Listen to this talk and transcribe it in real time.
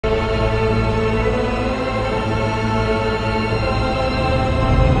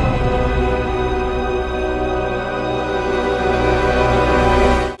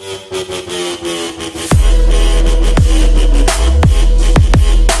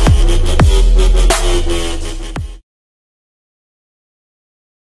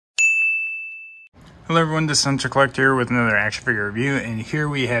Hello everyone, this is HunterCollector here with another action figure review, and here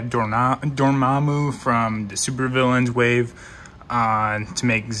we have Dormammu from the Super Villains wave to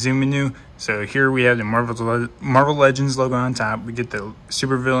make Xemnu. So here we have the Marvel Legends logo on top. We get the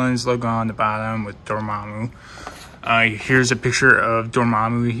Super Villains logo on the bottom with Dormammu. Here's a picture of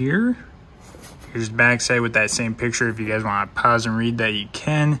Dormammu here. Here's the backside with that same picture. If you guys want to pause and read that, you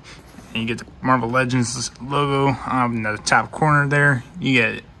can. And you get the Marvel Legends logo in the top corner there. You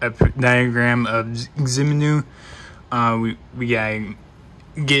get a diagram of Xemnu. We gotta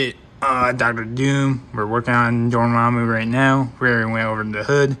get Dr. Doom. We're working on Dormammu right now. We already went over the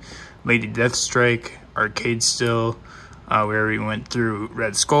hood. Lady Deathstrike, Arcade Still. We already went through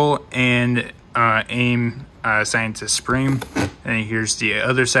Red Skull and AIM Scientist Supreme. And then here's the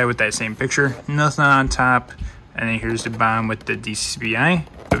other side with that same picture. Nothing on top. And then here's the bottom with the DCBI.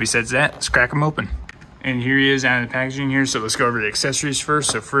 But besides that, let's crack them open. And here he is out of the packaging here. So let's go over the accessories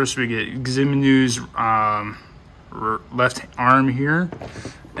first. So first we get Xemnu's left arm here.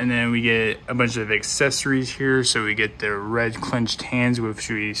 And then we get a bunch of accessories here. So we get the red clenched hands, which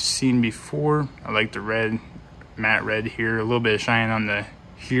we've seen before. I like the red, matte red here. A little bit of shine on the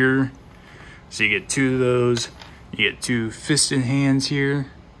here. So you get two of those. You get two fisted hands here.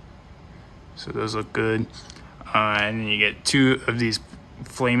 So those look good. And then you get two of these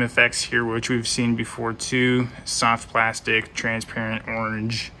flame effects here, which we've seen before too. Soft plastic, transparent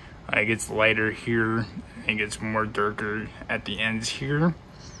orange. It gets lighter here. It gets more darker at the ends here.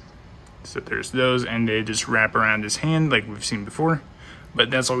 So there's those, and they just wrap around his hand like we've seen before.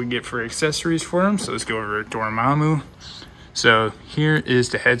 But that's all we get for accessories for him. So let's go over Dormammu. So here is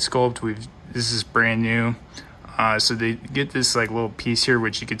the head sculpt. This is brand new. So they get this like little piece here,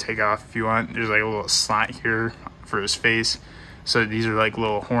 which you can take off if you want. There's like a little slot here for his face. So these are like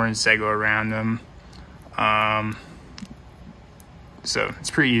little horns that go around them. So it's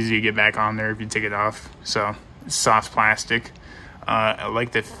pretty easy to get back on there if you take it off. So it's soft plastic. I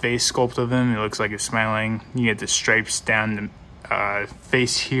like the face sculpt of him. It looks like he's smiling. You get the stripes down the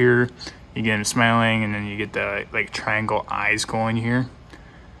face here. You get him smiling, and then you get the like triangle eyes going here.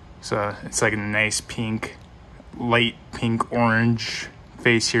 So it's like a nice pink, light pink orange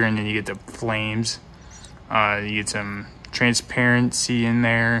face here, and then you get the flames. You get some transparency in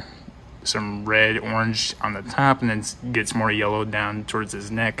there, some red orange on the top, and then it gets more yellow down towards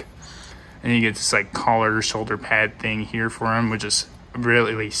his neck. And you get this like collar shoulder pad thing here for him, which is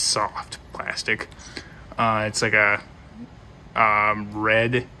really soft plastic. It's like a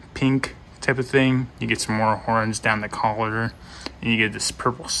red pink type of thing. You get some more horns down the collar, and you get this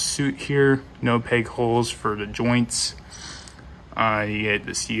purple suit here, no peg holes for the joints. You get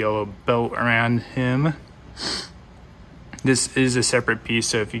this yellow belt around him. This is a separate piece,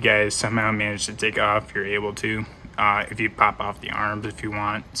 so if you guys somehow manage to take it off, you're able to. If you pop off the arms if you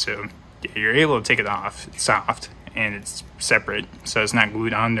want. So yeah, you're able to take it off. It's soft and it's separate, so it's not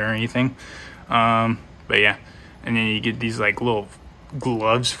glued on there or anything. But yeah, and then you get these like little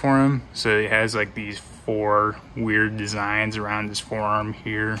gloves for him. So it has like these 4 weird designs around his forearm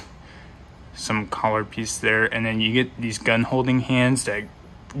here. Some collar piece there, and then you get these gun holding hands that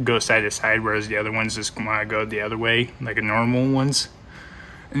go side to side, whereas the other ones just want to go the other way like a normal ones.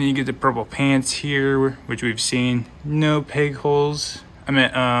 And then you get the purple pants here, which we've seen. No peg holes. I mean,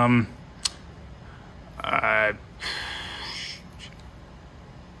 I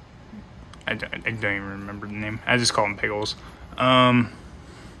don't even remember the name. I just call them peg holes.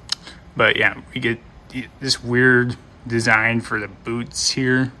 But yeah, we get this weird design for the boots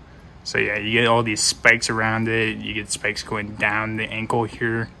here. So yeah, you get all these spikes around it. You get spikes going down the ankle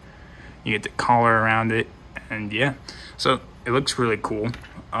here. You get the collar around it, and yeah, so it looks really cool.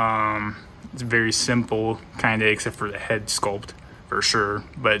 It's very simple, kind of, except for the head sculpt for sure.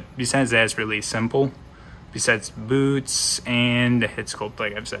 But besides that, it's really simple. Besides boots and the head sculpt,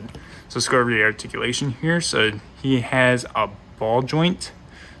 like I've said. So let's go over the articulation here. So he has a ball joint,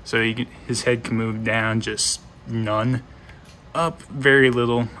 so his head can move down just none. Up very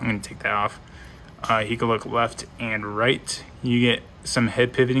little. I'm going to take that off. He can look left and right. You get some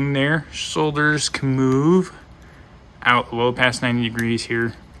head pivoting there. Shoulders can move out a little past 90 degrees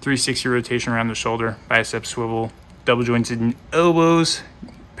here. 360 rotation around the shoulder. Bicep swivel. Double jointed elbows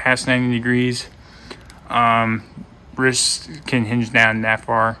past 90 degrees. Wrists can hinge down that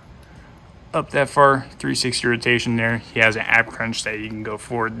far. Up that far. 360 rotation there. He has an ab crunch that you can go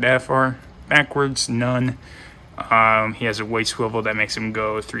forward that far. Backwards, none. He has a waist swivel that makes him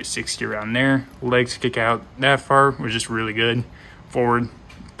go 360 around there. Legs kick out that far, which is really good. Forward,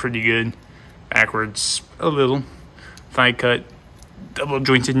 pretty good. Backwards, a little. Thigh cut, double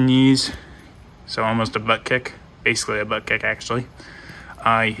jointed knees. So almost a butt kick. Basically a butt kick, actually.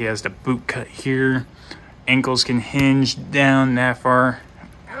 He has the boot cut here. Ankles can hinge down that far.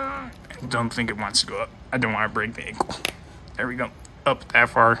 I don't think it wants to go up. I don't want to break the ankle. There we go. Up that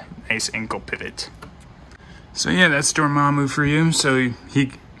far. Nice ankle pivot. So yeah, that's Dormammu for you. So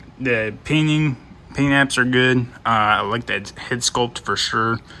the paint apps are good. I like that head sculpt for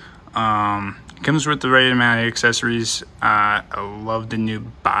sure. Comes with the right amount of accessories. I love the new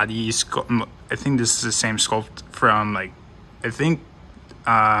body sculpt. I think this is the same sculpt from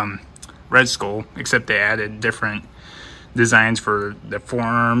Red Skull, except they added different designs for the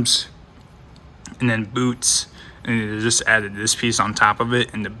forearms and then boots, and they just added this piece on top of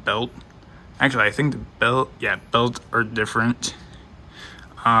it and the belt. Actually, I think the belt are different.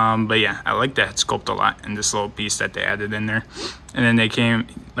 But yeah, I like that sculpt a lot, and this little piece that they added in there. And then they came,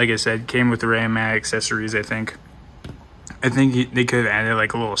 like I said, with the right amount of accessories. I think they could have added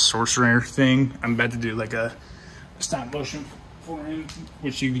like a little sorcerer thing. I'm about to do like a stop motion for him,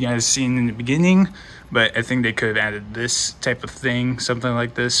 which you guys seen in the beginning, but I think they could have added this type of thing, something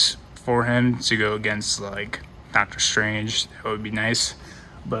like this, for him to go against like Doctor Strange. That would be nice,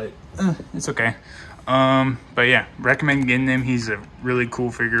 but it's okay. But yeah, recommend getting him. He's a really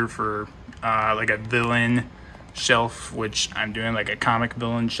cool figure for like a villain shelf, which I'm doing, like a comic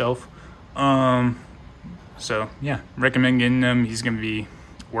villain shelf. So yeah, recommend getting him. He's gonna be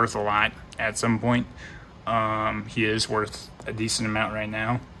worth a lot at some point. He is worth a decent amount right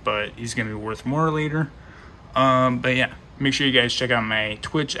now, but he's gonna be worth more later. But yeah, make sure you guys check out my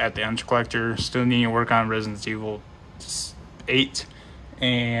Twitch at @TheHunterCollector. Still need to work on Resident Evil 8,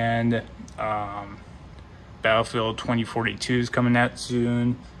 and Battlefield 2042 is coming out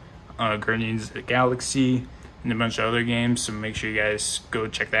soon. Guardians of the Galaxy, and a bunch of other games. So make sure you guys go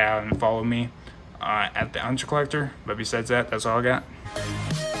check that out and follow me at @TheHunterCollector. But besides that, that's all I got.